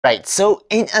Right, so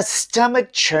in a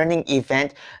stomach-churning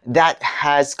event that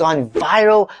has gone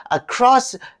viral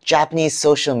across Japanese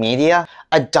social media,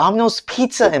 a Domino's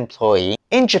pizza employee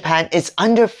in Japan is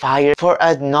under fire for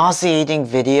a nauseating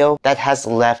video that has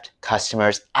left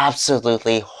customers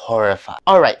absolutely horrified.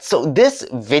 Alright, so this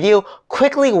video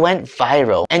quickly went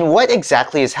viral, and what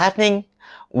exactly is happening?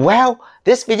 Well,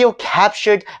 this video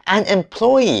captured an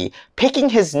employee picking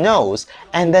his nose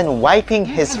and then wiping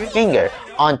his finger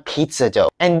on pizza dough.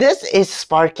 And this is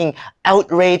sparking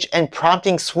outrage and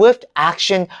prompting swift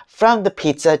action from the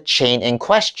pizza chain in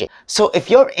question. So if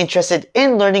you're interested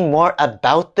in learning more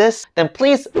about this, then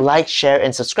please like, share,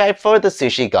 and subscribe for the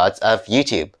sushi gods of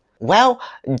YouTube. Well,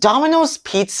 Domino's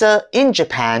Pizza in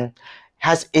Japan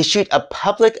has issued a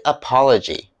public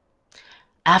apology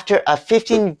after a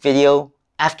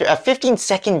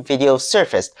 15-second video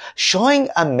surfaced showing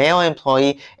a male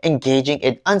employee engaging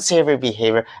in unsavory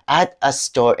behavior at a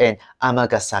store in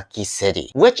Amagasaki City,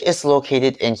 which is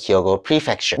located in Hyogo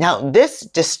Prefecture. Now, this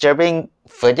disturbing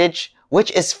footage,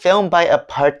 which is filmed by a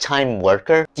part-time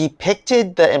worker,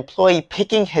 depicted the employee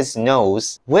picking his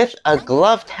nose with a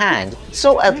gloved hand,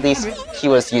 so at least he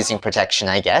was using protection,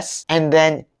 I guess, and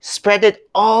then spread it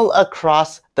all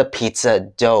across the pizza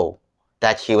dough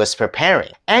that he was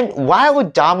preparing. And while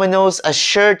Domino's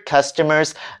assured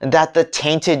customers that the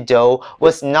tainted dough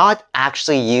was not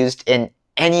actually used in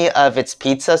any of its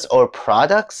pizzas or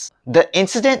products, the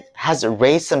incident has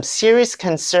raised some serious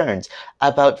concerns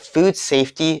about food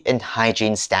safety and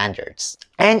hygiene standards.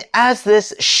 And as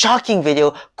this shocking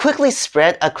video quickly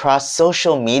spread across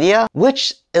social media,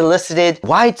 which elicited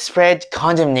widespread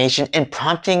condemnation and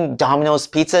prompting Domino's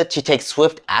Pizza to take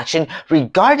swift action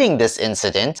regarding this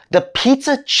incident, the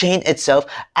pizza chain itself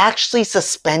actually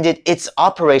suspended its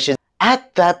operations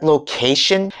at that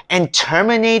location and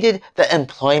terminated the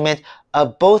employment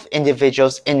of both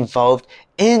individuals involved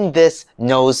in this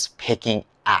nose-picking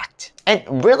act. And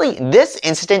really, this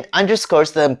incident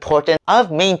underscores the importance of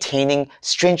maintaining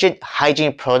stringent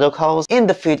hygiene protocols in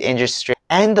the food industry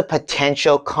and the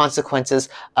potential consequences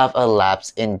of a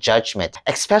lapse in judgment,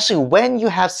 especially when you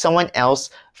have someone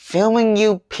else filming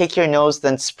you pick your nose,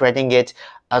 then spreading it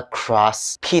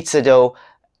across pizza dough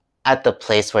at the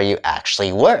place where you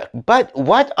actually work. But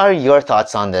what are your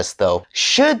thoughts on this though?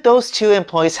 Should those two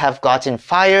employees have gotten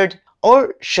fired,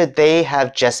 or should they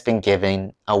have just been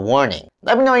given a warning?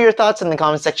 Let me know your thoughts in the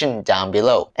comment section down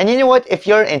below. And you know what? If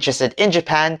you're interested in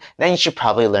Japan, then you should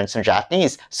probably learn some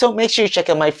Japanese. So make sure you check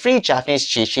out my free Japanese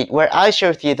cheat sheet where I share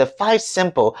with you the 5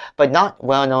 simple but not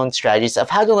well-known strategies of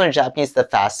how to learn Japanese the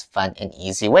fast, fun, and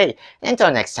easy way.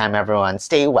 Until next time everyone,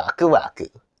 stay waku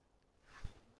waku.